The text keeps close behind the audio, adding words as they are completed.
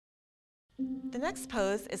The next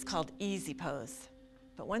pose is called easy pose,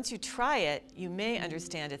 but once you try it, you may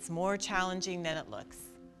understand it's more challenging than it looks.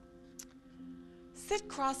 Sit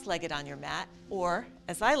cross-legged on your mat, or,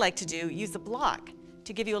 as I like to do, use a block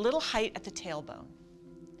to give you a little height at the tailbone.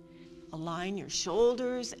 Align your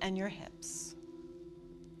shoulders and your hips.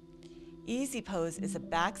 Easy pose is a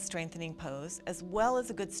back strengthening pose as well as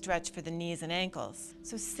a good stretch for the knees and ankles.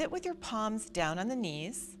 So sit with your palms down on the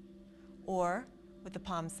knees or with the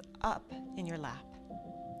palms up in your lap.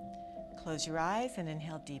 Close your eyes and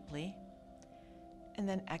inhale deeply, and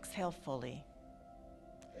then exhale fully.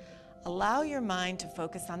 Allow your mind to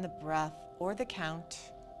focus on the breath or the count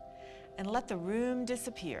and let the room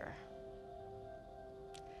disappear.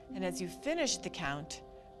 And as you finish the count,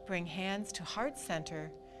 bring hands to heart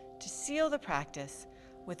center to seal the practice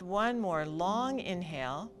with one more long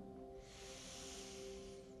inhale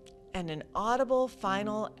and an audible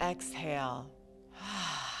final exhale.